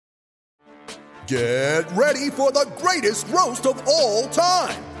Get ready for the greatest roast of all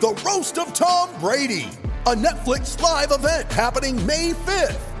time, the Roast of Tom Brady, a Netflix live event happening May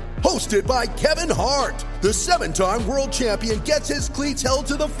 5th. Hosted by Kevin Hart, the 7-time world champion gets his cleats held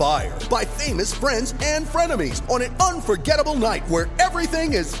to the fire by famous friends and frenemies on an unforgettable night where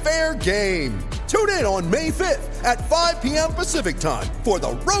everything is fair game. Tune in on May 5th at 5 p.m. Pacific time for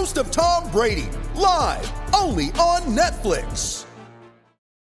the Roast of Tom Brady, live only on Netflix.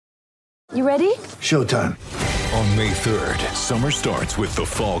 You ready? Showtime. On May 3rd, summer starts with The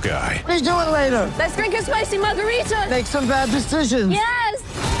Fall Guy. Let's do it later. Let's drink a spicy margarita. Make some bad decisions. Yes!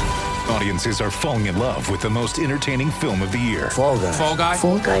 Audiences are falling in love with the most entertaining film of the year. Fall Guy. Fall Guy?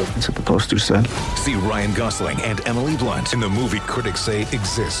 Fall guy. That's what the poster said. See Ryan Gosling and Emily Blunt in the movie critics say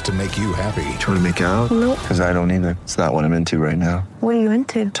exists to make you happy. Trying to make it out? Nope. Because I don't either. It's not what I'm into right now. What are you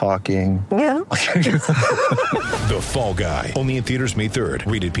into? Talking. Yeah. The Fall Guy. Only in theaters May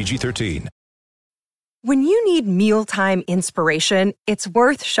 3rd. Rated PG-13. When you need mealtime inspiration, it's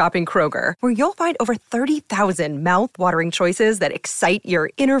worth shopping Kroger, where you'll find over 30,000 mouth-watering choices that excite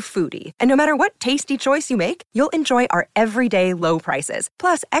your inner foodie. And no matter what tasty choice you make, you'll enjoy our everyday low prices,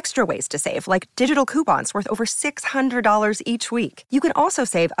 plus extra ways to save, like digital coupons worth over $600 each week. You can also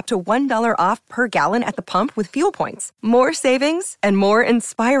save up to $1 off per gallon at the pump with fuel points. More savings and more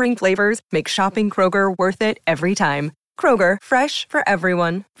inspiring flavors make shopping Kroger worth it every time. Kroger, fresh for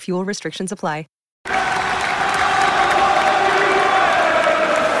everyone. Fuel restrictions apply.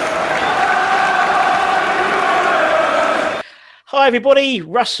 Hi everybody,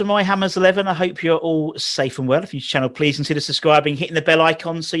 Russ from My Hammers 11. I hope you're all safe and well. If you're new to the channel, please consider subscribing, hitting the bell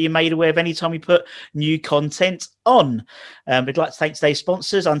icon so you're made aware of any time we put new content on. We'd like to thank today's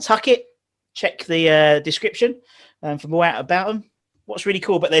sponsors, Untuck It. Check the description for more out about them. What's really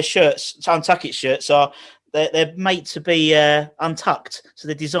cool about their shirts, Untuck It shirts, are they're made to be untucked, so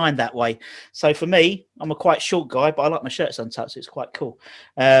they're designed that way. So for me, I'm a quite short guy, but I like my shirts untucked, so it's quite cool.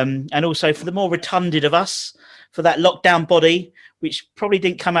 And also for the more rotunded of us, for that lockdown body, which probably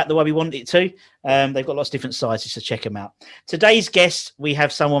didn't come out the way we wanted it to, they've got lots of different sizes, so check them out. Today's guest, we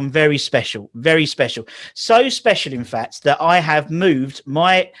have someone very special, very special. So special, in fact, that I have moved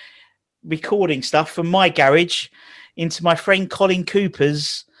my recording stuff from my garage into my friend Colin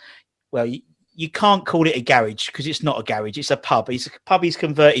Cooper's, well, you can't call it a garage because it's not a garage. It's a pub. It's a pub he's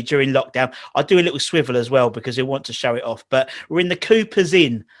converted during lockdown. I do a little swivel as well because he'll want to show it off. But we're in the Cooper's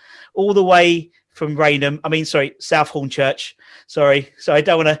Inn all the way from Rainham. South Hornchurch. Sorry. I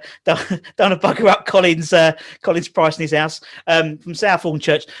don't want to bugger up Colin's price in his house. From South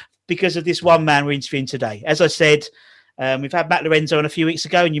Hornchurch because of this one man we're interviewing today. As I said, we've had Matt Lorenzo on a few weeks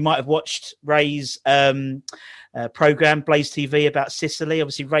ago, and you might have watched Ray's program Blaze TV about Sicily.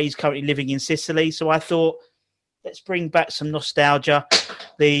 Obviously Ray's currently living in Sicily, so I thought let's bring back some nostalgia.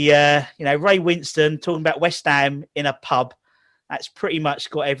 Ray Winston talking about West Ham in a pub, that's pretty much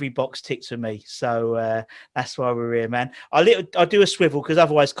got every box ticked for me. So that's why we're here, man. I do a swivel because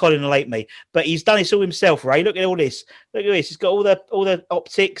otherwise Colin will hate me, but he's done this all himself. Ray, look at all this. Look at this. He's got all the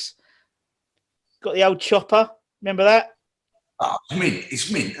optics, got the old chopper, remember that? Oh,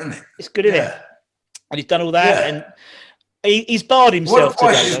 it's mint, isn't it? It's good, isn't it? And he's done all that, and he's barred himself.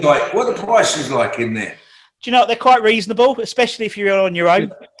 What are the prices like in there? Do you know they're quite reasonable, especially if you're on your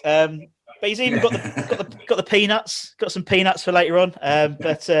own. But he's even got the peanuts. Got some peanuts for later on.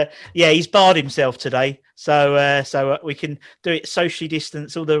 He's barred himself today, so we can do it socially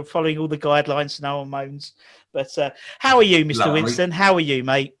distanced. Following all the guidelines, so no one moans. But how are you, Mr. Lovely. Winston? How are you,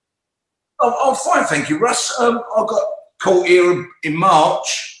 mate? I'm fine, thank you, Russ. I got caught here in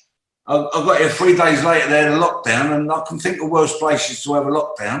March. I got here 3 days later. They had a lockdown, and I can think of worse places to have a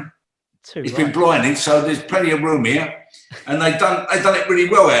lockdown. It's been blinding, so there's plenty of room here, and they've done it really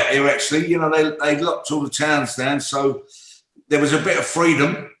well out here. Actually, they locked all the towns down, so there was a bit of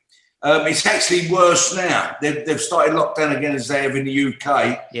freedom. It's actually worse now. They've started lockdown again as they have in the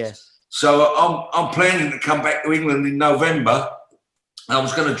UK. Yeah. So I'm planning to come back to England in November. I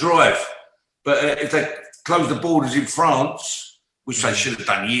was going to drive, but if they close the borders in France, which they should have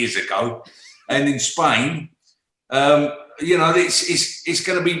done years ago, and in Spain, it's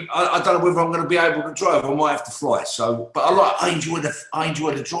going to be. I don't know whether I'm going to be able to drive. I might have to fly. So, but I enjoy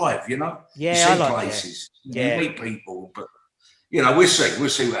the drive. Yeah, you see places, you meet people, but we'll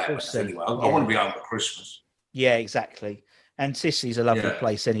see what happens. Anyway, I want to be home for Christmas. Yeah, exactly. And Sicily's a lovely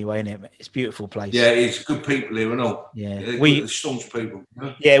place anyway, isn't it? It's a beautiful place. Yeah, it's good people here and all. Yeah, we staunch people.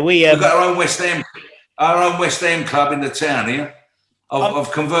 Yeah, we've got our own West Ham club in the town here.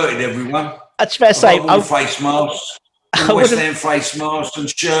 I've converted everyone. I was about to say, face masks, West Ham face masks and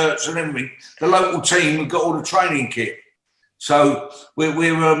shirts and everything. The local team have got all the training kit. So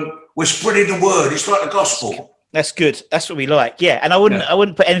we're spreading the word. It's like the gospel. That's good. That's what we like. Yeah, and I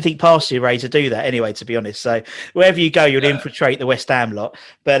wouldn't put anything past you, Ray, to do that anyway. To be honest, so wherever you go, you'll infiltrate the West Ham lot.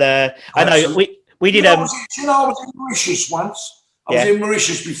 But I know we did. I was in Mauritius once. I was in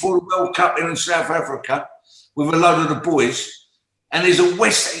Mauritius before the World Cup in South Africa with a load of the boys. And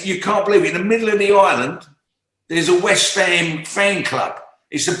there's you can't believe it, in the middle of the island, there's a West Ham fan club.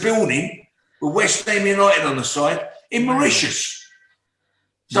 It's a building with West Ham United on the side in Mauritius.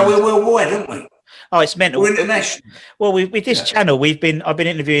 So we're worldwide, aren't we? Oh, it's mental. We're international. Well, with this channel, I've been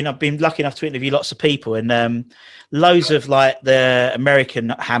interviewing. I've been lucky enough to interview lots of people, and loads of like the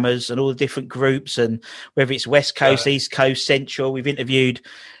American Hammers and all the different groups, and whether it's West Coast, East Coast, Central. We've interviewed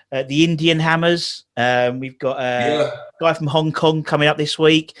the Indian Hammers. We've got a guy from Hong Kong coming up this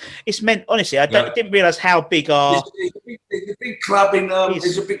week. It's meant, honestly, I didn't realise how big our... There's a big club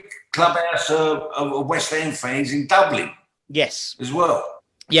there's a big clubhouse of West Ham fans in Dublin. Yes. As well.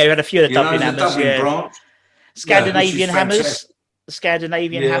 Yeah, we had a few of the Dublin Hammers. Dublin branch. Scandinavian Hammers. The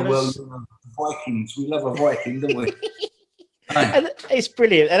Scandinavian Hammers. Well, Vikings. We love a Viking, don't we? And it's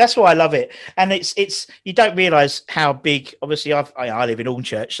brilliant, and that's why I love it. And it's you don't realise how big. Obviously, I live in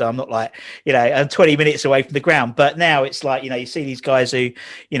Hornchurch, so I'm not like I'm 20 minutes away from the ground. But now it's like you see these guys who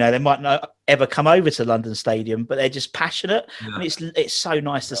they might not ever come over to London Stadium, but they're just passionate, and it's so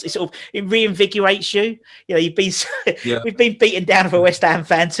nice. It reinvigorates you. You've been we've been beaten down for a West Ham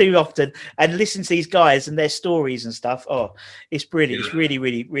fan too often, and listen to these guys and their stories and stuff. Oh, it's brilliant. It's really,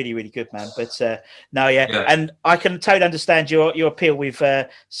 really, really, really good, man. But and I can totally understand your appeal with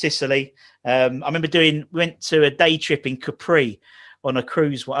Sicily. I remember went to a day trip in Capri on a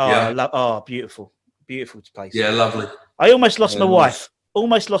cruise. Beautiful place. Yeah, lovely. I almost lost my wife.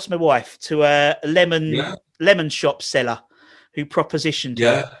 Almost lost my wife to a lemon shop seller who propositioned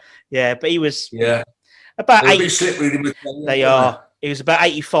her. Yeah, but he was about 80. They are. He was about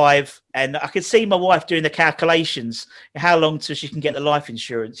 85, and I could see my wife doing the calculations how long till she can get the life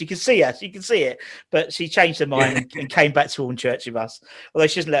insurance. You can see her, but she changed her mind and came back to Hornchurch with us. Although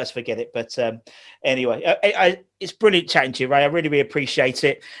she doesn't let us forget it. But anyway, it's brilliant chatting to you, Ray. I really, really appreciate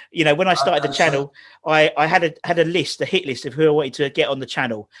it. When I started the channel, I had a hit list of who I wanted to get on the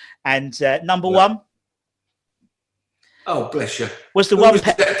channel, and number one. Oh, bless you. Was the £1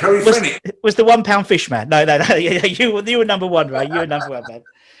 £1 fish man? No. You were number one, right? You were number one, man.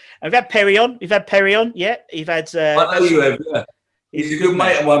 And we've had Perry on. Yeah. You've had. I know you have. Yeah. He's a good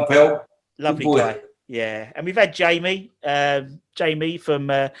mate of mine, pal. Lovely guy. Yeah, and we've had Jamie from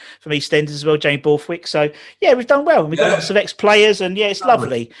EastEnders as well, Jamie Borthwick. So yeah, we've done well. We've got lots of ex-players, and it's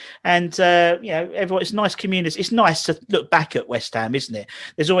lovely. And everyone, it's a nice community. It's nice to look back at West Ham, isn't it?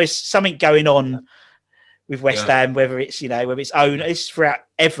 There's always something going on with West Ham, whether it's owners throughout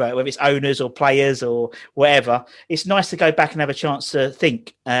ever, whether it's owners or players or whatever. It's nice to go back and have a chance to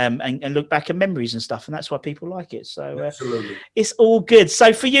think and look back at memories and stuff, and that's why people like it. So absolutely, it's all good.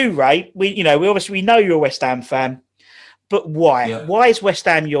 So for you, Ray, we obviously know you're a West Ham fan, but why? Yeah. Why is West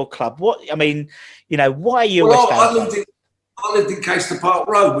Ham your club? Why are you a West Ham fan? I lived in Caister Park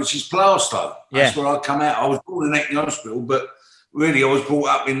Road, which is Plaistow. That's where I come out. I was born in Hackney Hospital, but really I was brought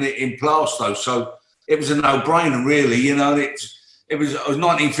up in Plaistow, so it was a no-brainer, really. It was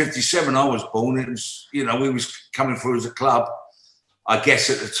 1957. I was born. It was, we was coming through as a club, I guess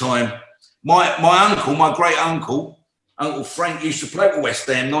at the time. My uncle, my great uncle, Uncle Frank, used to play for West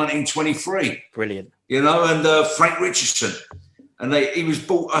Ham, 1923. Brilliant. And Frank Richardson, and he was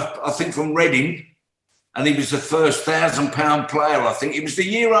bought, I think, from Reading, and he was the first £1,000 player. I think it was the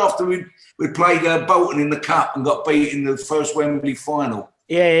year after we played Bolton in the cup and got beat in the first Wembley final.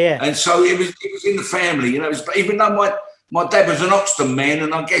 Yeah. And so it was in the family, even though my dad was an Oxton man,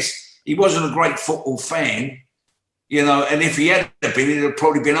 and I guess he wasn't a great football fan, and if he had been, it'd have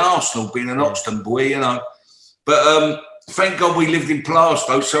probably been Arsenal, being an Oxton boy, But thank God we lived in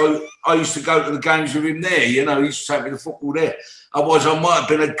Plaistow, so I used to go to the games with him there, he used to take me to football there. Otherwise, I might have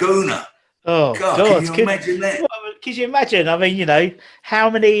been a gooner. Oh, God, can you imagine that? Could you imagine? I mean,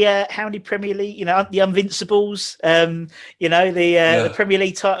 how many Premier League, the Invincibles, the Premier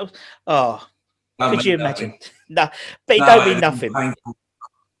League titles. Oh, could you imagine? No, but it don't mean nothing. Painful.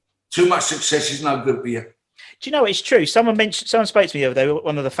 Too much success is no good for you. Do you know it's true? Someone spoke to me the other day,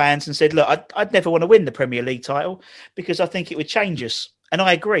 one of the fans, and said, "Look, I'd never want to win the Premier League title because I think it would change us." And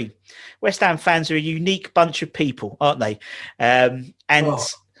I agree. West Ham fans are a unique bunch of people, aren't they?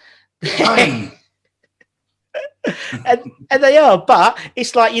 and they are, but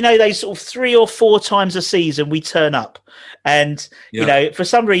it's like, those sort of 3 or 4 times a season we turn up, and for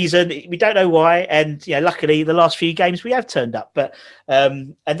some reason we don't know why, and luckily the last few games we have turned up, but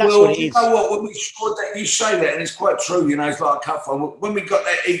and that's what it is. You know what? When we scored that, you say that, and it's quite true. It's like a cut from when we got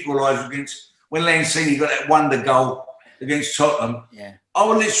that equaliser when Lanzini got that wonder goal against Tottenham. Yeah, I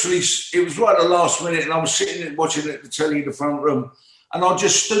was literally, it was right at the last minute, and I was sitting and watching it at the telly in the front room. And I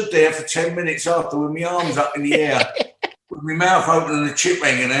just stood there for 10 minutes after with my arms up in the air, with my mouth open and the chip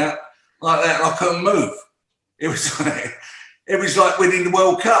hanging out like that, and I couldn't move. It was like winning the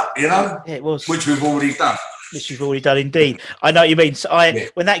World Cup, Yeah, it was. Which we've already done. Which you've already done, indeed. I know what you mean. So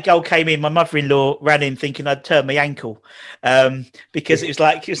when that goal came in, my mother-in-law ran in thinking I'd turned my ankle, because it was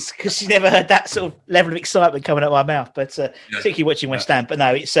like, because she never heard that sort of level of excitement coming out of my mouth. But particularly watching West Ham. But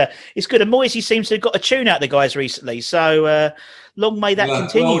no, it's good. And Moisey seems to have got a tune out of the guys recently. So long may that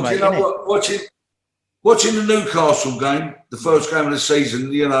continue, mate. Watching the Newcastle game, the first game of the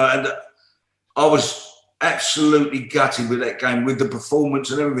season, and I was absolutely gutted with that game, with the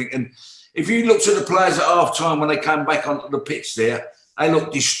performance and everything. And if you looked at the players at half time when they came back onto the pitch there, they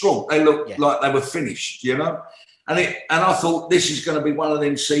looked distraught. They looked like they were finished, And I thought this is going to be one of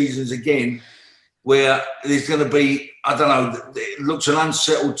them seasons again where there's going to be, I don't know, it looks an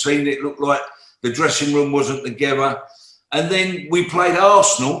unsettled team. It looked like the dressing room wasn't together. And then we played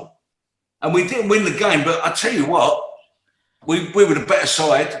Arsenal and we didn't win the game. But I tell you what, we were the better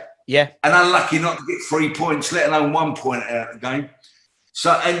side. Yeah. And unlucky not to get 3 points, let alone 1 point out of the game.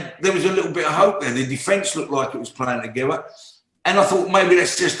 So, and there was a little bit of hope there. The defence looked like it was playing together. And I thought maybe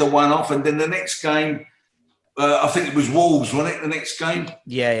that's just a one-off. And then the next game, I think it was Wolves, wasn't it, the next game?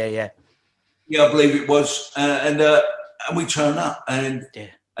 Yeah. Yeah, I believe it was. And we turned up. And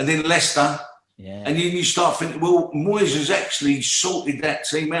then Leicester. Yeah. And you start thinking, well, Moyes has actually sorted that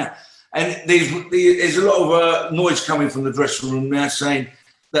team out. And there's a lot of noise coming from the dressing room now saying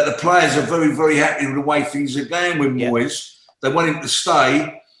that the players are very, very happy with the way things are going with Moyes. They want him to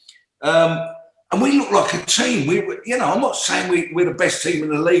stay. And we look like a team. I'm not saying we're the best team in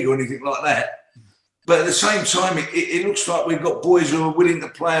the league or anything like that. But at the same time, it looks like we've got boys who are willing to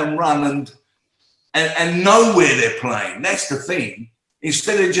play and run and know where they're playing. That's the thing.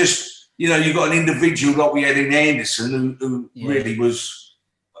 Instead of just, you've got an individual like we had in Anderson who really was,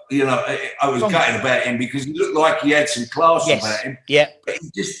 I was gutted about him because he looked like he had some class about him. Yeah. But he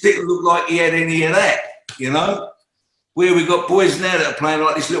just didn't look like he had any of that, Where we got boys now that are playing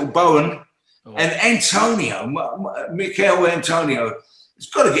like this little Bowen and Antonio, Mikel Antonio, he's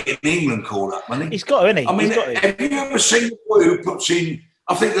got to get in England called up, hasn't he? He's got to, hasn't he? I mean, have you ever seen the boy who puts in,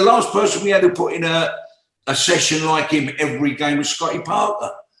 I think the last person we had to put in a session like him every game was Scotty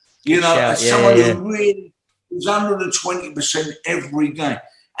Parker. Someone who really was 120% every game.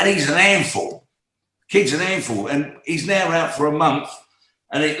 And he's an handful. Kid's an handful. And he's now out for a month.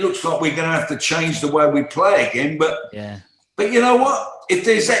 And it looks like we're going to have to change the way we play again. But you know what? If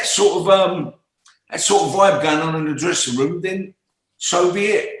there's that sort of vibe going on in the dressing room, then so be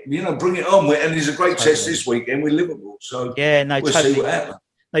it. Bring it on. And there's a great test this weekend with Liverpool. So we'll see what happens.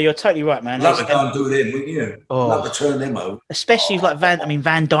 No, you're totally right, man. Love to go and do them, wouldn't you? Love to turn them over. Especially like Van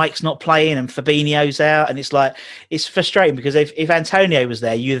Dijk's not playing and Fabinho's out, and it's frustrating because if Antonio was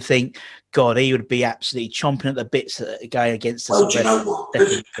there, you'd think, God, he would be absolutely chomping at the bits going against us. Well, do you know what?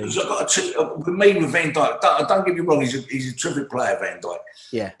 Because I've got to tell you, with me with Van Dijk, don't get me wrong, he's a terrific player, Van Dijk.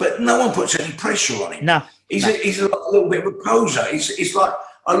 Yeah. But no one puts any pressure on him. No. He's a little bit of a poser. It's like,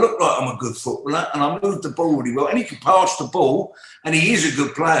 I look like I'm a good footballer and I move the ball really well and he can pass the ball and he is a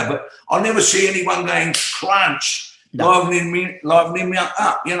good player, but I never see anyone going crunch, livening me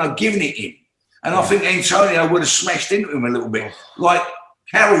up, giving it him. And I think Antonio would have smashed into him a little bit, like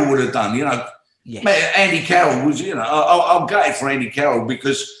Carroll would have done, Yes. Andy Carroll was, I'm gutted for Andy Carroll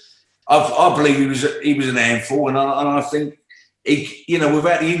because I believe he was an handful and I think,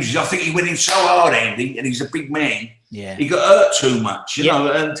 without the injuries, I think he went in so hard, Andy, and he's a big man. Yeah. He got hurt too much, and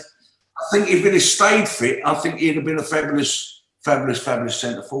I think if he'd have stayed fit, I think he'd have been a fabulous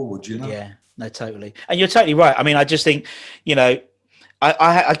centre forward, Yeah, no, totally. And you're totally right. I mean, I just think,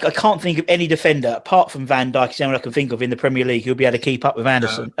 I can't think of any defender apart from Van Dijk, the only I can think of in the Premier League who'll be able to keep up with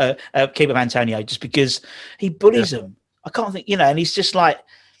Anderson, keep up Antonio, just because he bullies them. I can't think, and he's just like,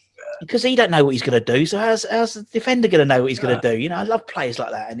 because he don't know what he's going to do. So how's the defender going to know what he's going to do? You know, I love players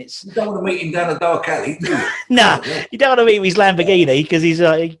like that, and it's you don't want to meet him down a dark alley, do you? No, you don't want to meet him with his Lamborghini because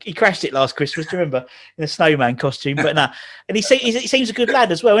he crashed it last Christmas. Do you remember, in a snowman costume? But no, and he seems a good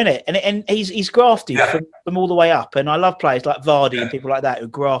lad as well, isn't it? And he's grafted from all the way up. And I love players like Vardy and people like that who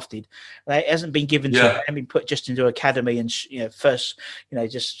grafted. It hasn't been given to him, and been put just into academy and first,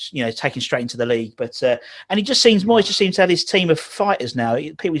 taken straight into the league. But and he just seems to have this team of fighters now.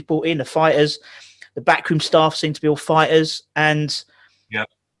 People he's brought in, the fighters, the backroom staff seem to be all fighters, and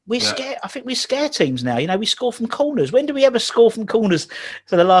we're scared. I think we scare teams now. You know, we score from corners. When do we ever score from corners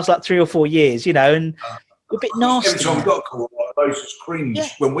for the last 3 or 4 years? You know, and we're a bit nasty. Every time we got a call, those was cringe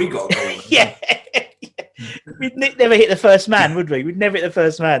when we got a call. We'd never hit the first man, would we? We'd never hit the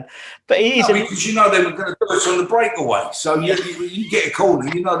first man. But it is because you know they were going to do us on the breakaway. So you get a call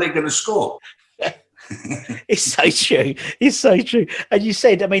and you know they're going to score. It's so true. It's so true. And you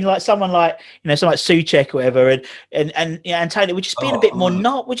said, I mean, like someone like Souček or whatever, and Antonio, we're just being a bit more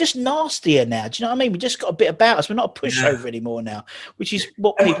we're just nastier now. Do you know what I mean? We just got a bit about us. We're not a pushover anymore now, which is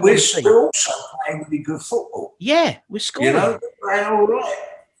what people want to see. We're also playing really good football. Yeah, we're scoring. You know, we're playing all right.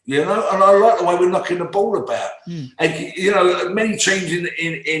 You know, and I like the way we're knocking the ball about. And you know, many teams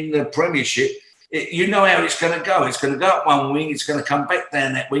in the Premiership. You know how it's going to go. It's going to go up one wing. It's going to come back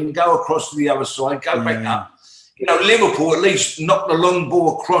down that wing, go across to the other side, go back up. You know, Liverpool at least knocked the long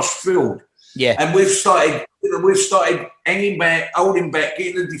ball across field. Yeah. And we've started hanging back, holding back,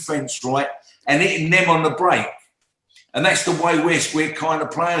 getting the defence right, and hitting them on the break. And that's the way we're kind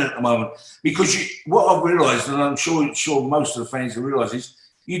of playing at the moment. Because what I've realised, and I'm sure most of the fans have realised, is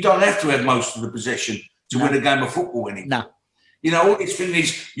you don't have to have most of the possession to win a game of football anymore. No. You know, this thing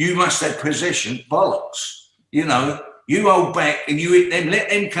is, you must have possession, bollocks. You know, you hold back and you hit them,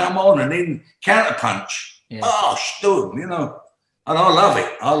 let them come on and then counter-punch. Yeah. Oh, stud, you know. And I love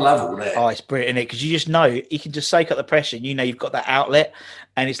it. I love all that. Oh, it's brilliant, isn't it? Because you just know you can just soak up the pressure. And you know you've got that outlet.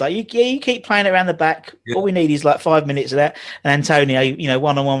 And it's like, you keep playing it around the back. Yeah. All we need is like 5 minutes of that. And Antonio, you know,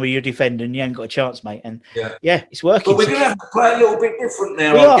 one-on-one with your defender, and you haven't got a chance, mate. And it's working. But we're going to have to play a little bit different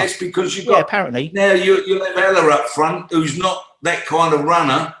now, I guess, because you've got... apparently. Now you'll have Ella up front, who's not that kind of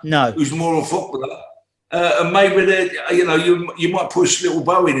runner. No. Who's more a footballer. And maybe you might push little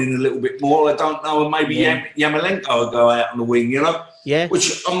Bowen in a little bit more. I don't know. And maybe Yarmolenko will go out on the wing, you know? Yeah.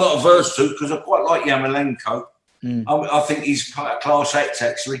 Which I'm not averse to because I quite like Yarmolenko. I think he's quite a class act,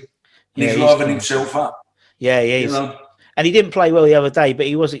 actually. He's livened himself up. Yeah, he is. You know? And he didn't play well the other day, but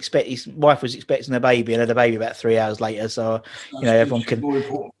his wife was expecting a baby and had a baby about 3 hours later. So, everyone can... More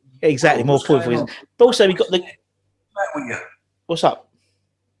important. Exactly, more important for his... But also, we got the... What's up?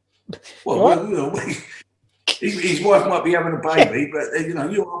 Well, his wife might be having a baby,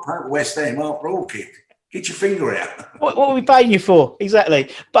 but you are playing West Ham after all, kid. Get your finger out. What are we paying you for?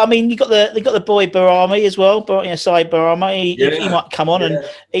 Exactly. But I mean, they got the boy Barami as well. Said Barami. He might come on, and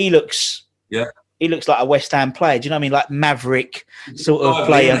he looks like a West Ham player. Do you know what I mean? Like maverick sort of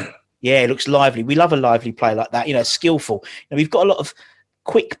player. Yeah, he looks lively. We love a lively player like that. Skillful. We've got a lot of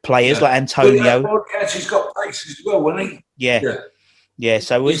quick players like Antonio. He's got pace as well, hasn't he? Yeah.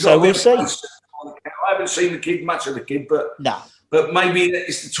 So we'll see. I haven't seen much of the kid, but no. But maybe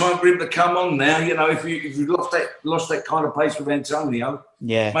it's the time for him to come on now. If you lost that kind of pace with Antonio,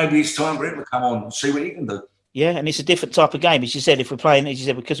 maybe it's time for him to come on and see what he can do. Yeah, and it's a different type of game, as you said.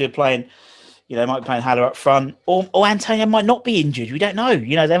 Because we're playing, they might be playing Haller up front, or Antonio might not be injured. We don't know.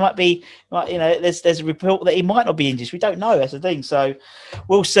 There might be, there's a report that he might not be injured. We don't know. That's the thing. So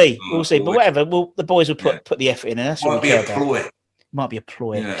we'll see. We'll see. But whatever, the boys will put the effort in, and that's what we care about. Might be a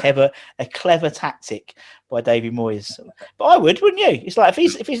ploy, a clever tactic by David Moyes. But I wouldn't you? It's like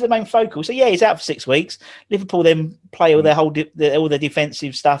if he's the main focal. So he's out for 6 weeks. Liverpool then play all their all their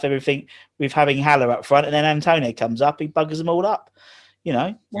defensive stuff, everything with having Haller up front, and then Antonio comes up, he buggers them all up.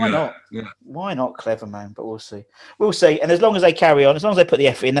 Why not? Yeah. Why not? Clever man. But we'll see. We'll see. And as long as they carry on, as long as they put the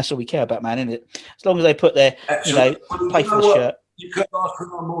effort in, that's all we care about, man, isn't it? As long as they put their, play for the shirt. You couldn't ask for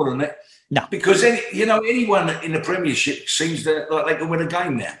no more than that. No. Because anyone in the Premiership seems like they can win a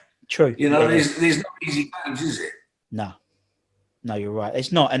game now. True. There's no easy games, is it? No, you're right.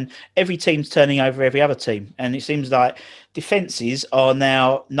 It's not. And every team's turning over every other team. And it seems like defences are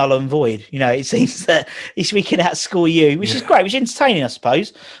now null and void. It seems that we can outscore you, which is great, which is entertaining, I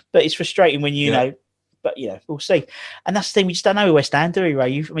suppose. But it's frustrating when you know. But we'll see. And that's the thing, we just don't know West Ham, do we, Ray?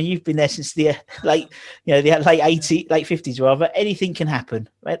 You've been there since the late 50s, rather. Anything can happen.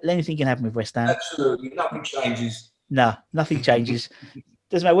 Anything can happen with West Ham. Absolutely, nothing changes. No, nothing changes.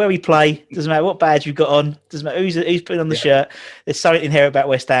 Doesn't matter where we play. Doesn't matter what badge you've got on. Doesn't matter who's putting on the shirt. There's something inherent about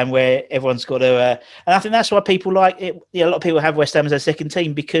West Ham where everyone's got to. And I think that's why people like it. A lot of people have West Ham as their second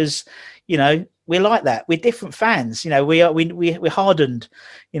team because, we're like that. We're different fans. We're hardened.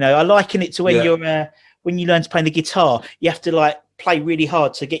 I liken it to when you're when you learn to play the guitar. You have to play really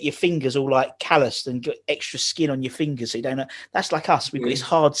hard to get your fingers all calloused and get extra skin on your fingers so you don't know. That's like us. We've got this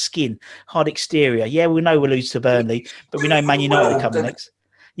hard skin, hard exterior. Yeah, we know we'll lose to Burnley, but we know Man United will come next.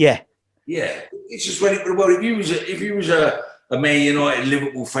 Yeah. It's just if you was a Man United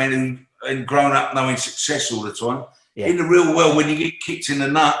Liverpool fan and grown up knowing success all the time, in the real world, when you get kicked in the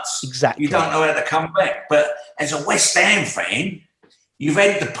nuts, exactly, you don't know how to come back. But as a West Ham fan, you've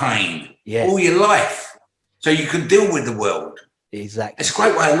had the pain all your life, so you can deal with the world. Exactly. It's a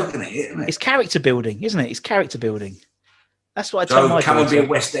great way of looking at it, isn't it? It's character building, isn't it? It's character building. That's what I tell my come and be a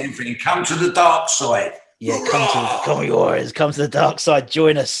West Ham fan. Come to the dark side. Yeah, come to the dark side.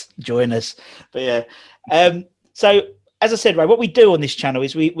 Join us. But yeah. So as I said, right, what we do on this channel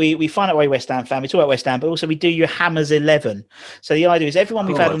is we find out why West Ham fan. We talk about West Ham, but also we do your Hammers 11. So the idea is everyone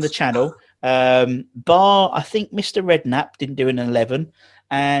we've had on the channel, bar I think Mr. Redknapp didn't do an 11,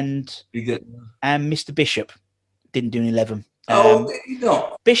 and Mr. Bishop didn't do an 11.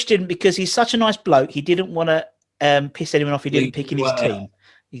 Not. Bish didn't because he's such a nice bloke. He didn't want to piss anyone off. He didn't pick in his team.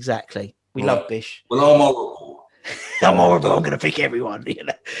 Exactly. We love Bish. Well, I'm horrible. I'm horrible. I'm going to pick everyone.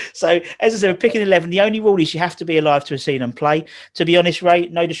 So, as I said, we're picking 11. The only rule is you have to be alive to have seen them play. To be honest, Ray,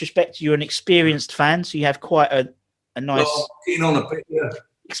 no disrespect, you're an experienced fan, so you have quite a nice... getting on a bit,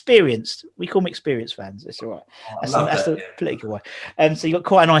 Experienced. We call them experienced fans. It's all right. That's the political way. So you've got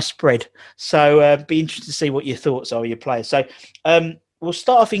quite a nice spread. So be interested to see what your thoughts are of your players. So we'll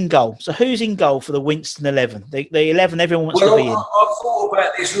start off in goal. So who's in goal for the Winston 11? The 11 everyone wants to be in. I thought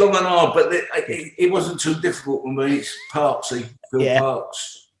about this long and hard, but it wasn't too difficult for me. It's Parksy, Phil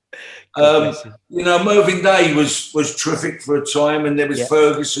Parks. Mervyn Day was terrific for a time, and there was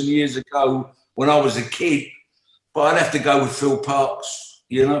Ferguson years ago when I was a kid. But I'd have to go with Phil Parks.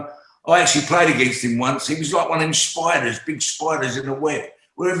 I actually played against him once. He was like one of them spiders, big spiders in a web.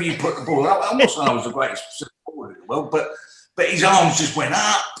 Wherever you put the ball, I'm not saying I was the greatest footballer in the world, but his arms just went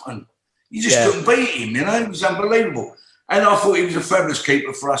up, and you just couldn't beat him. He was unbelievable. And I thought he was a fabulous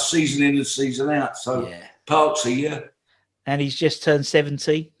keeper for us, season in and season out. So Parksy, and he's just turned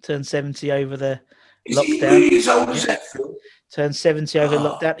 70 over the lockdown. He really is old as that, Phil. Turned 70 over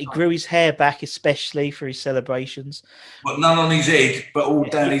lockdown. He grew his hair back, especially for his celebrations. But none on his head, but all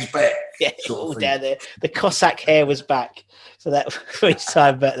down his back. Yeah, all down there. The Cossack hair was back. So that for his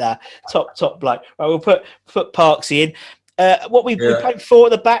time, but top bloke. Right, we'll put Parksy in. What we playing for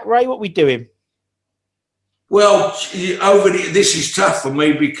at the back, Ray? What we doing? Well, this is tough for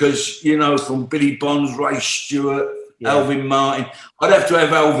me because, from Billy Bonds, Ray Stewart, Alvin Martin. I'd have to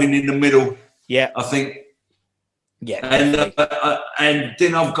have Alvin in the middle. Yeah. I think. Yeah. And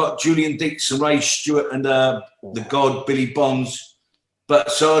then I've got Julian Dixon, Ray Stewart, and the God, Billy Bonds.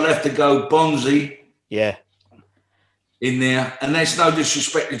 But so I'd have to go Bonzi. Yeah. In there. And that's no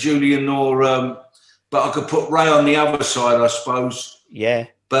disrespect to Julian but I could put Ray on the other side, I suppose. Yeah.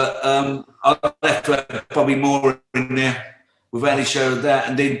 But I'd have to have probably more in there without any shadow of that.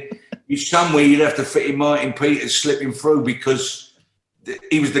 And then somewhere you'd have to fit in Martin Peters slipping through because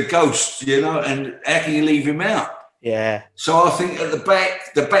he was the ghost, and how can you leave him out? Yeah. So I think at the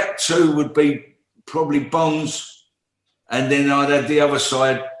back two would be probably Bonds, and then I'd have the other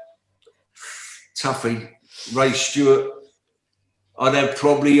side, Tuffy, Ray Stewart. I'd have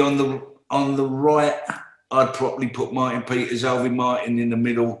probably on the right, I'd probably put Martin Peters, Alvin Martin in the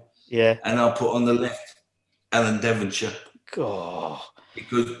middle. Yeah. And I'll put on the left Alan Devonshire. God.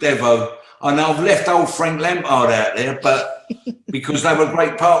 Because Devo, I know I've left old Frank Lampard out there, but because they were a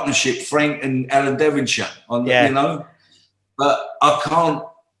great partnership, Frank and Alan Devonshire, But I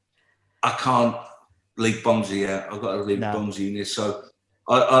can't leave Bonzi out. I've got to leave Bonzi in there. So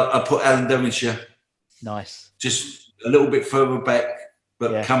I put Alan Devonshire. Nice. Just a little bit further back,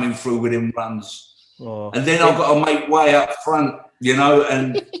 but coming through with him runs. Oh. And then I've got to make way up front,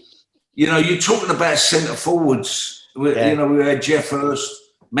 and you're talking about centre forwards. We had Jeff Hurst,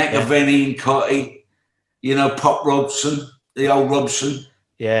 McAvenny and Cotty, Pop Robson, the old Robson.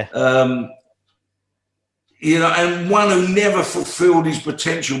 Yeah. And one who never fulfilled his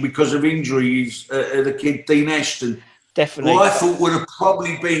potential because of injuries, the kid Dean Ashton. Definitely. Who I thought would have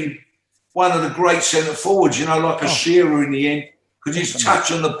probably been one of the great centre forwards, like a Shearer in the end, because his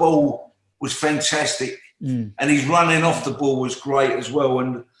touch on the ball was fantastic. And his running off the ball was great as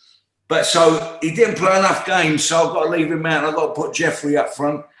well. But so he didn't play enough games, so I've got to leave him out. I've got to put Jeffrey up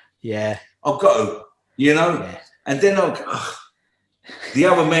front. Yeah. I've got to, Yeah. And then the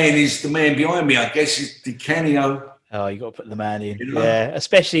other man is the man behind me, I guess, is Di Canio. Oh, you got to put the man in, yeah.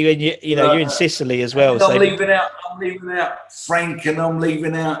 Especially when you're in Sicily as well. I'm leaving out Frank, and I'm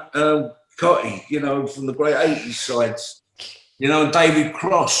leaving out Cotty, from the great 80s sides. David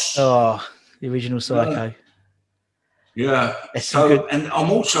Cross. Oh, the original Psycho. Yeah. And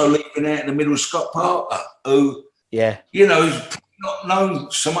I'm also leaving out in the middle Scott Parker, who, is not known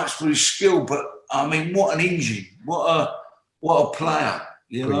so much for his skill, but I mean, what an engine! What a player!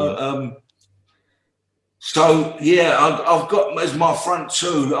 I've got as my front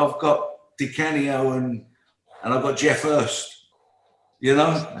two. I've got Di Canio and I've got Jeff Hurst.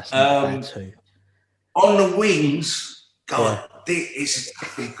 That's not bad too. On the wings, God, it's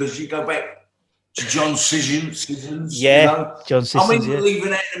because you go back to John Sissons. John Sissons. I mean,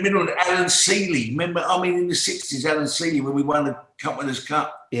 leaving out in the middle of Alan Seeley. Remember, in the 60s, Alan Seeley, when we won the Company's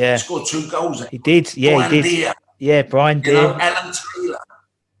Cup, scored 2 goals. He did, he did. Yeah, Brian Deere. Alan Taylor.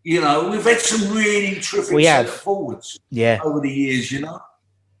 We've had some really terrific centre forwards over the years,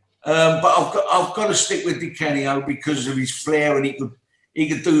 But I've got to stick with Di Canio because of his flair, and he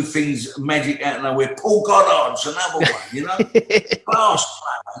could do things magic out of nowhere. Paul Goddard's another one, class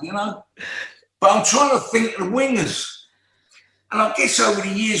player, But I'm trying to think of the wingers. And I guess over the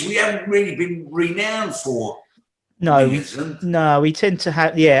years, we haven't really been renowned for. No, we tend to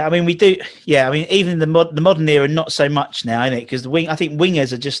have. Yeah, I mean, we do. Yeah, I mean, even the modern era, not so much now, isn't it? Because I think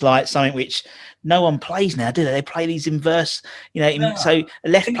wingers are just like something which no one plays now, do they? They play these inverse, so a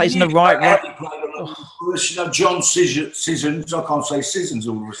left plays on the right. John Sissons. I can't say Sissons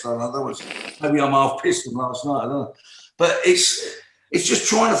all of a sudden. Maybe I'm half pissed him last night. I don't know. But it's just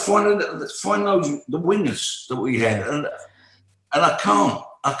trying to find the wingers that we had, and I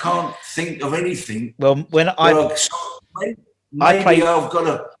can't think of anything. Well, when I play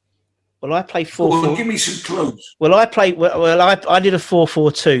 4-4. Give me some clues. Well, I did a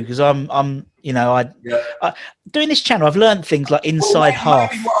 4-4-2 because I'm doing this channel. I've learned things like inside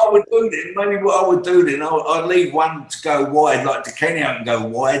half. Maybe what I would do then, I'd leave one to go wide, like Di Canio can go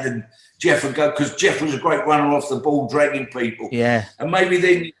wide, and Jeff would go, because Jeff was a great runner off the ball, dragging people. Yeah, and maybe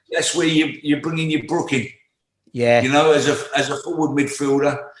then that's where you bring in your Brook in. Yeah, as a forward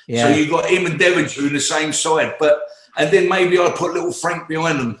midfielder. Yeah. So you got him and Devonshire in the same side, and then maybe I'd put little Frank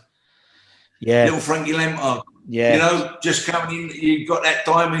behind them. Yeah, little Frankie Lampard. Yeah, just coming in. You got that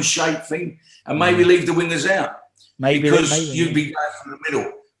diamond shape thing, and maybe leave the wingers out. Because you'd be going from the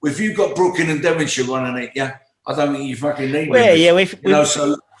middle. If you've got Brook in and Devonshire running it, I don't think you fucking need.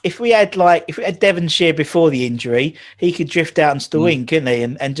 If we had Devonshire before the injury, he could drift out into the wing, couldn't he?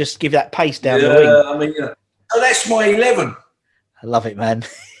 And just give that pace down the wing. I mean, so that's my 11. I love it, man.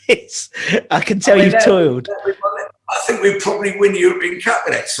 I can tell you've toiled. I think we'd probably win the European Cup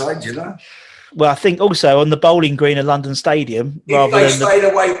with that side, Well, I think also on the bowling green at London Stadium, if they stayed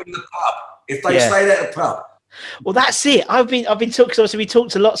away from the pub, if they stayed at the pub. Well, that's it. I've been talking. Obviously, we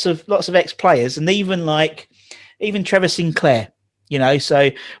talked to lots of ex-players, and even Trevor Sinclair. So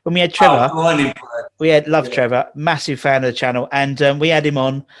when we had Trevor, Trevor, massive fan of the channel, and we had him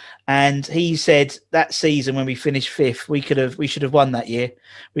on, and he said that season when we finished 5th, we should have won that year.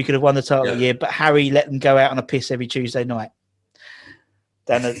 We could have won the title that year, but Harry let them go out on a piss every Tuesday night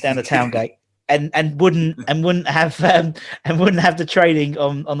down the town gate, and wouldn't have the training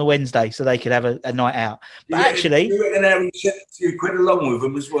on the Wednesday, so they could have a night out. But actually, you reckon Harry sent a few quid along with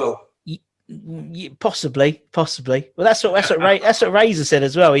them as well? Possibly. Well, that's what Razor said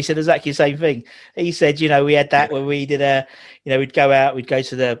as well. He said exactly the same thing. He said, we had that where we did we'd go out, we'd go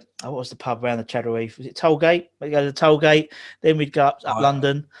to the what was the pub around the Chadwell Heath? Was it Tollgate? We'd go to the Tollgate, then we'd go up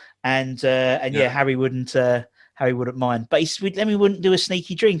London, and Harry wouldn't mind. But then we wouldn't do a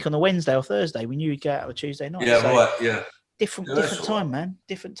sneaky drink on the Wednesday or Thursday. We knew we'd go out on a Tuesday night. Different time, man.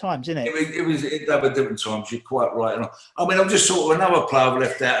 Different times, isn't it? It were different times. You're quite right. I mean, I'm just sort of another player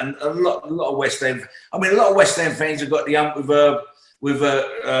left out, and a lot of West Ham. I mean, a lot of West Ham fans have got the ump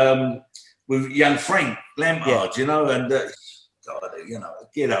with young Frank Lampard, and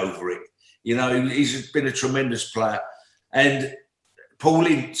get over it. He's been a tremendous player, and Paul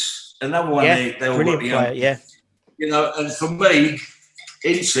Ince, another one. They all got the ump. And for me,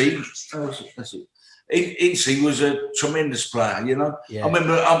 Ince. That's it. Ince was a tremendous player, I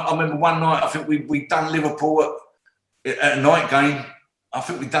remember one night, I think we done Liverpool at a night game. I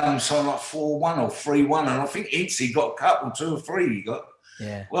think we done something like 4-1 or 3-1, and I think Ince got a couple, 2 or 3 he got.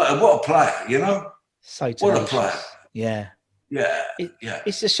 Yeah. What a player, So what a player. Yeah. Yeah.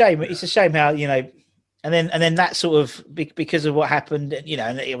 It's a shame. It's a shame how, And then that sort of because of what happened,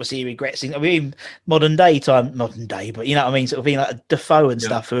 and obviously he regrets things. I mean, modern day, but you know what I mean, sort of being like Defoe and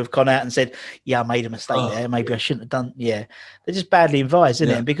stuff who have gone out and said, "Yeah, I made a mistake there. Maybe I shouldn't have done." Yeah, they're just badly advised,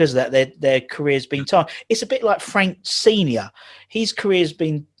 isn't it? And because of that, their career's been tarred. It's a bit like Frank Senior. His career's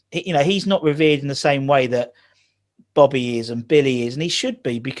been, he's not revered in the same way that Bobby is and Billy is, and he should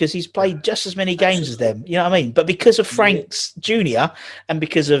be, because he's played just as many games as them. You know what I mean? But because of Frank's Junior, and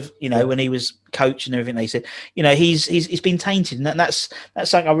because of when he was coach and everything, they said, he's been tainted, and that's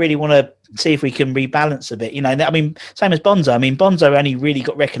something I really want to see if we can rebalance a bit. I mean, same as Bonzo. I mean, Bonzo only really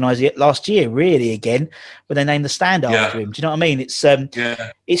got recognised last year, really, again, when they named the stand after him. Do you know what I mean?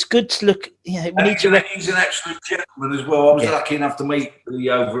 It's good to look. We need to. He's an absolute gentleman as well. I was lucky enough to meet Billy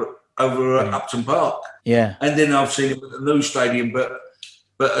over at Upton Park. Yeah. And then I've seen him at the new stadium.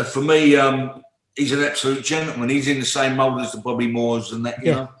 But for me, he's an absolute gentleman. He's in the same mould as the Bobby Moores and that,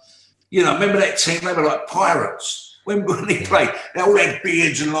 you know. Remember that team? They were like pirates. When he played, they all had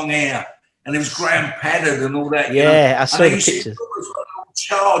beards and long hair. And it was Graham Paddard and all that. I saw the pictures.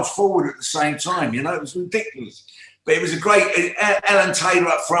 Charge forward at the same time, it was ridiculous. But it was a great Alan Taylor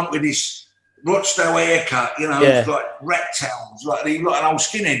up front with his Rochdale haircut, it was like rat tails, like an old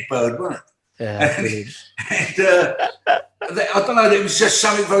skinhead bird, wasn't it? Yeah, I don't know, there was just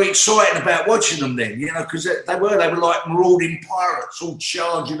something very exciting about watching them then, because they were like marauding pirates all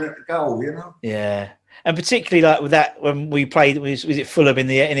charging at the goal, Yeah. And particularly like with that, when we played, was it Fulham in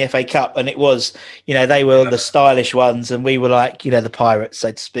the FA Cup, and it was, they were the stylish ones, and we were like, the pirates,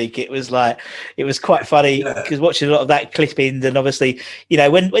 so to speak. It was quite funny because watching a lot of that clipping, and obviously,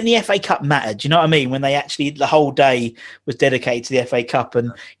 when the FA Cup mattered, do you know what I mean? When they actually, the whole day was dedicated to the FA Cup,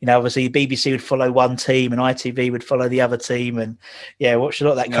 and obviously BBC would follow one team and ITV would follow the other team, and I watched a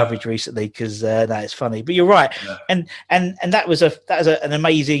lot of that coverage recently because it's funny. But you're right, and that was an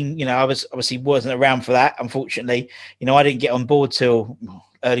amazing. I wasn't around for that, unfortunately. I didn't get on board till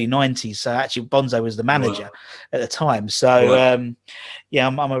early 90s, so actually Bonzo was the manager at the time, so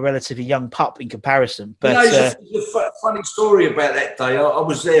I'm a relatively young pup in comparison. But there's a funny story about that day. I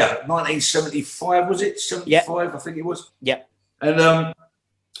was there 1975, was it 75? I think it was. And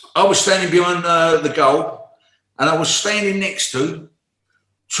I was standing behind the goal, and I was standing next to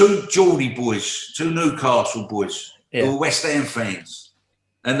two Geordie boys, two Newcastle boys, who were West Ham fans,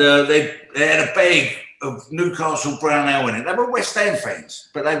 and they had a bag of Newcastle brown ale in it. They were West Ham fans,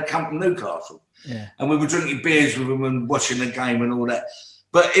 but they'd come from Newcastle. And we were drinking beers with them and watching the game and all that.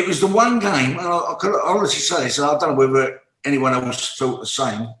 But it was the one game, and I could honestly say this, I don't know whether anyone else felt the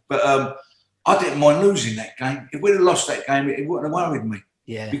same, but I didn't mind losing that game. If we'd have lost that game, it wouldn't have worried me.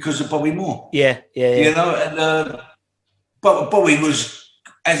 Because of Bobby Moore. And Bobby was,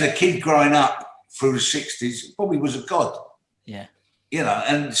 as a kid growing up through the 60s, Bobby was a god.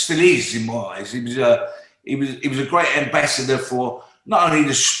 And still is in my eyes. He was a great ambassador for not only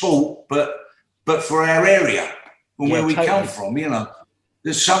the sport but for our area and where we come from.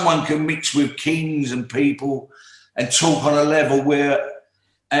 That someone can mix with kings and people and talk on a level where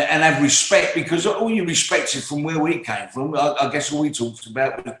and have respect, because all you respected from where we came from. I guess all we talked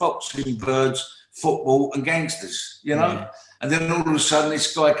about was boxing, birds, football, and gangsters. And then all of a sudden,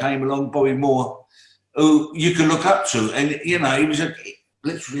 this guy came along, Bobby Moore, who you can look up to, and he was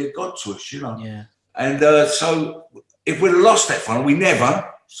literally a god to us, And so if we'd have lost that final, we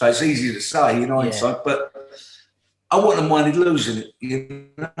never. So it's easy to say, hindsight, but I wouldn't have minded losing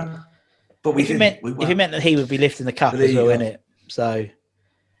it, But we didn't. If it meant that he would be lifting the cup as well, innit? So,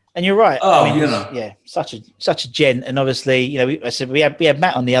 and you're right. Such a gent, and obviously, we had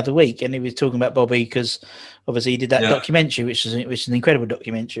Matt on the other week, and he was talking about Bobby because obviously he did that documentary, which is an incredible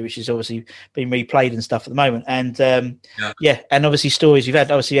documentary, which is obviously being replayed and stuff at the moment. And and obviously stories you've had.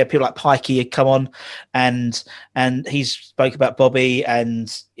 Obviously, you had people like Pikey had come on, and he spoke about Bobby,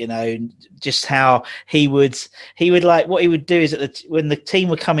 and just how he would like what he would do is when the team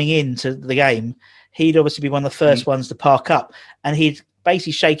were coming into the game, he'd obviously be one of the first ones to park up, and he'd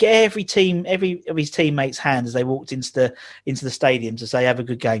basically shake every of his teammates' hands as they walked into the stadium to say, "Have a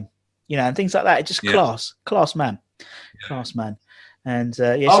good game," and things like that. It's just class man. And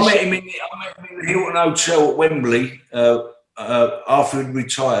I met him in the Hilton Hotel at Wembley after he'd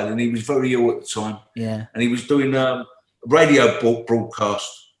retired, and he was very ill at the time. And he was doing a radio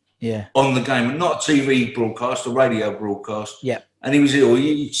broadcast on the game, and not a TV broadcast, a radio broadcast. And he was ill.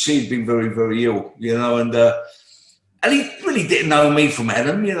 You see, he'd been very, very ill, and he really didn't know me from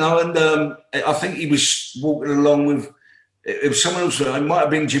Adam, and I think he was walking along with it was someone else. It might have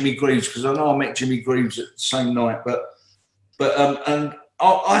been Jimmy Greaves, because I know I met Jimmy Greaves at the same night. And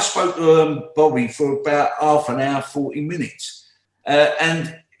I spoke to Bobby for about half an hour, 40 minutes,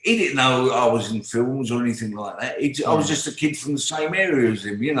 and he didn't know I was in films or anything like that. I was just a kid from the same area as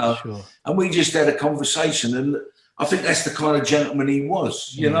him, Sure. And we just had a conversation, and I think that's the kind of gentleman he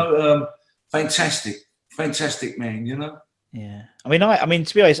was, you know. Fantastic man, Yeah, I mean,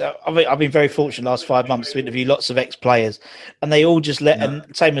 to be honest, I've been very fortunate the last 5 months to interview lots of ex-players, and they all just and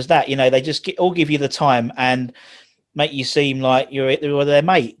same as that, they just all give you the time and make you seem like you're their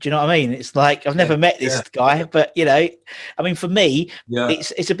mate. Do you know what I mean? It's like I've never met this guy, but I mean, for me,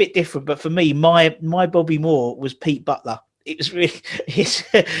 it's a bit different. But for me, my Bobby Moore was Pete Butler. It was really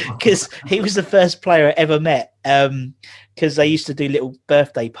because he was the first player I ever met. Because they used to do little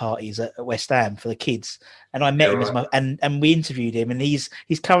birthday parties at West Ham for the kids, and I met him as and we interviewed him, and he's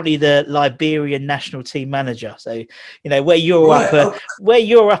currently the Liberian national team manager. So where you're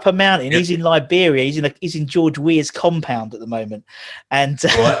up a mountain, he's in Liberia. He's in George Weir's compound at the moment, and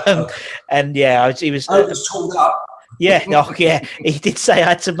and he was. I was told up. Yeah, he did say I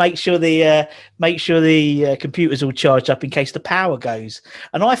had to make sure the computers all charged up in case the power goes.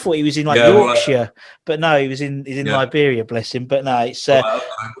 And I thought he was in Yorkshire, but no, he's in Liberia. Bless him. But no, it's they're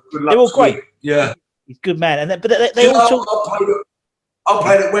all great. Yeah, he's a good man. And they all talk. I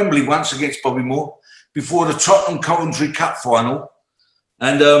played at Wembley once against Bobby Moore before the Tottenham Coventry Cup final,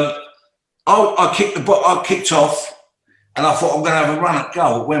 and I kicked off, and I thought I'm going to have a run at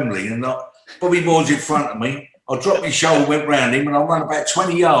goal at Wembley, and Bobby Moore's in front of me. I dropped my shoulder, went round him, and I ran about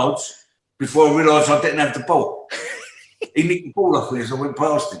 20 yards before I realised I didn't have the ball. He nicked the ball off me as I went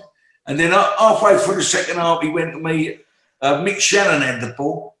past him. And then halfway through the second half, he went to me. Mick Shannon had the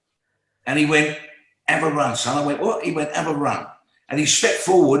ball, and he went, "Have a run, son." I went, "What?" He went, "Have a run." And he stepped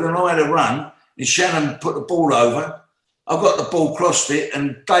forward, and I had a run, and Shannon put the ball over. I got the ball, crossed it,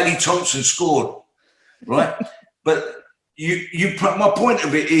 and Daley Thompson scored, right? But my point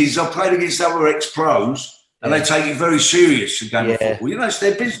of it is I played against other ex-pros, and they take it very serious, the game of football. It's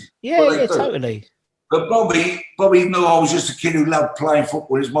their business. Yeah, totally. But Bobby knew I was just a kid who loved playing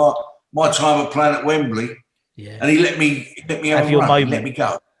football. It was my time of playing at Wembley. Yeah. And he let me have your moment. Let me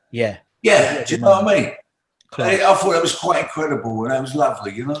go. Yeah. Yeah. Do you know what I mean? I thought that was quite incredible, and that was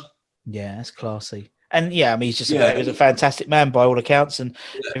lovely, Yeah, that's classy. And I mean, he was a fantastic man by all accounts, and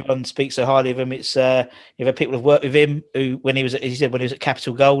everyone speaks so highly of him. It's you've had people who've worked with him who, when he was at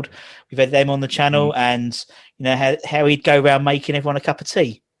Capital Gold, we've had them on the channel, and how he'd go around making everyone a cup of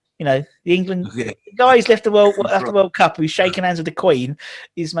tea. The England guy who's left the World Cup, who's shaking hands with the Queen,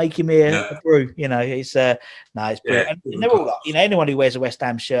 is making me a brew. It's it's brilliant. And they're all anyone who wears a West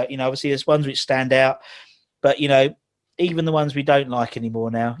Ham shirt. Obviously there's ones which stand out, but even the ones we don't like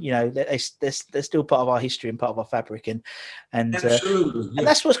anymore now, they're still part of our history and part of our fabric, and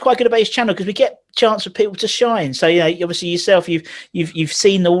that's what's quite good about his channel, because we get a chance for people to shine. So obviously yourself, you've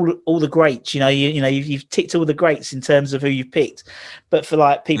seen all the greats. You've ticked all the greats in terms of who you've picked. But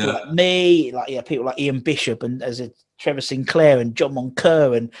for people like me, people like Ian Bishop and Trevor Sinclair and John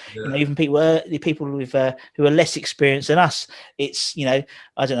Moncur, and even people with who are less experienced than us. It's I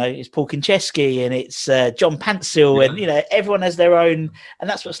don't know, it's Paul Konchesky and it's John Pantsil, and everyone has their own, and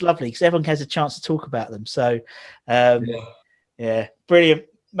that's what's lovely, because everyone has a chance to talk about them. So brilliant,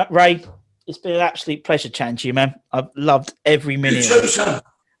 Ray. It's been an absolute pleasure chatting to you, man. I've loved every minute. You too, son.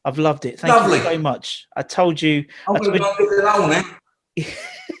 I've loved it. Thank you so much. I told you. I'm going to go dig it hole now.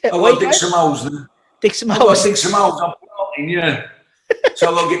 I've got to dig some holes now. Dig some holes. Dig some holes. I'm plotting, So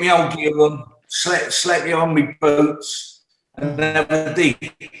I've got to get my old gear on, slap me on my boots, and then have a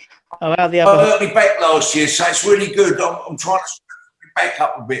dig. Oh, how the I hurt my back last year, so it's really good. I'm trying to straighten my back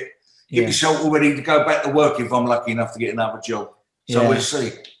up a bit. Get myself all ready to go back to work if I'm lucky enough to get another job. So we'll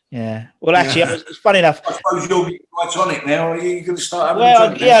see. Yeah. Well, actually, it's funny enough. I suppose you'll be right on it now. Are you going to start having a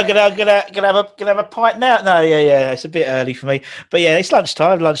drink? Yeah, I'm gonna have a pint now. No, it's a bit early for me. But it's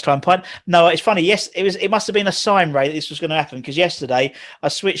lunchtime pint. No, it's funny. Yes, it must have been a sign, Ray, that this was going to happen, because yesterday I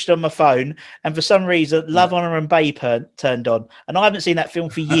switched on my phone, and for some reason Love, Honor and Babe turned on, and I haven't seen that film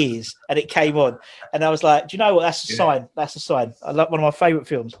for years, and it came on, and I was like, do you know what? That's a sign. That's a sign. I love one of my favourite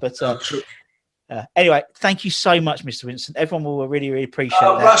films, but. Anyway, thank you so much, Mr. Winston. Everyone will really, really appreciate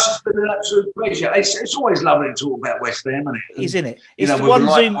that. Russ, it's been an absolute pleasure. It's always lovely to talk about West Ham, isn't it? Isn't it? It's the one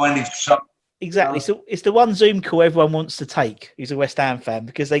Zoom. Exactly. So it's the one Zoom call everyone wants to take who's a West Ham fan,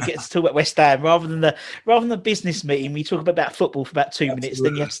 because they get to talk about West Ham rather than the business meeting. We talk about football for about 2 minutes,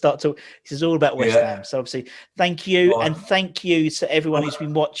 then you have to start talking. This is all about West Ham. So obviously, thank you, and thank you to everyone who's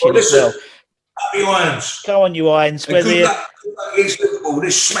been watching as well. you Irons. Come on, you Irons. Good luck against Liverpool.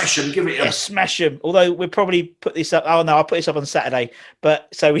 Just smash them. Give it Yeah, smash them. Although we'll probably put this up. Oh, no, I'll put this up on Saturday. But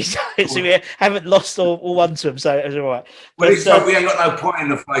so we haven't lost or won to them. So it was all right. Well, we ain't got no point in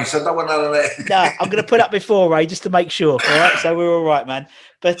the face. I don't want none of that. No, I'm going to put up before, Ray, just to make sure. All right. So we're all right, man.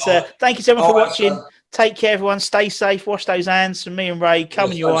 But thank you so much for watching. Take care, everyone. Stay safe. Wash those hands. From me and Ray,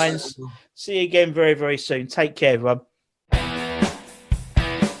 come on, you Irons. See you again very, very soon. Take care, everyone.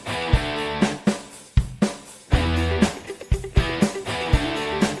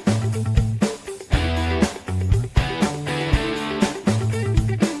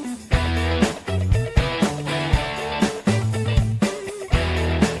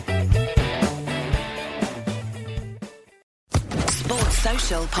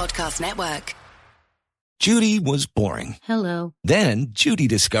 Podcast Network. Judy was boring. Hello. Then Judy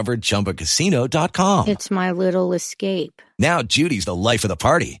discovered ChumbaCasino.com. It's my little escape. Now Judy's the life of the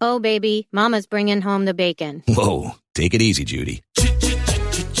party. Oh, baby, mama's bringing home the bacon. Whoa, take it easy, Judy.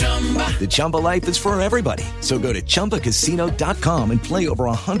 The Chumba life is for everybody. So go to ChumbaCasino.com and play over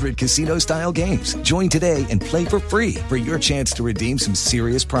 100 casino-style games. Join today and play for free for your chance to redeem some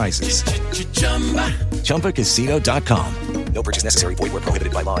serious prizes. ChumbaCasino.com. No purchase necessary. Void where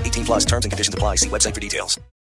prohibited by law. 18+ terms and conditions apply. See website for details.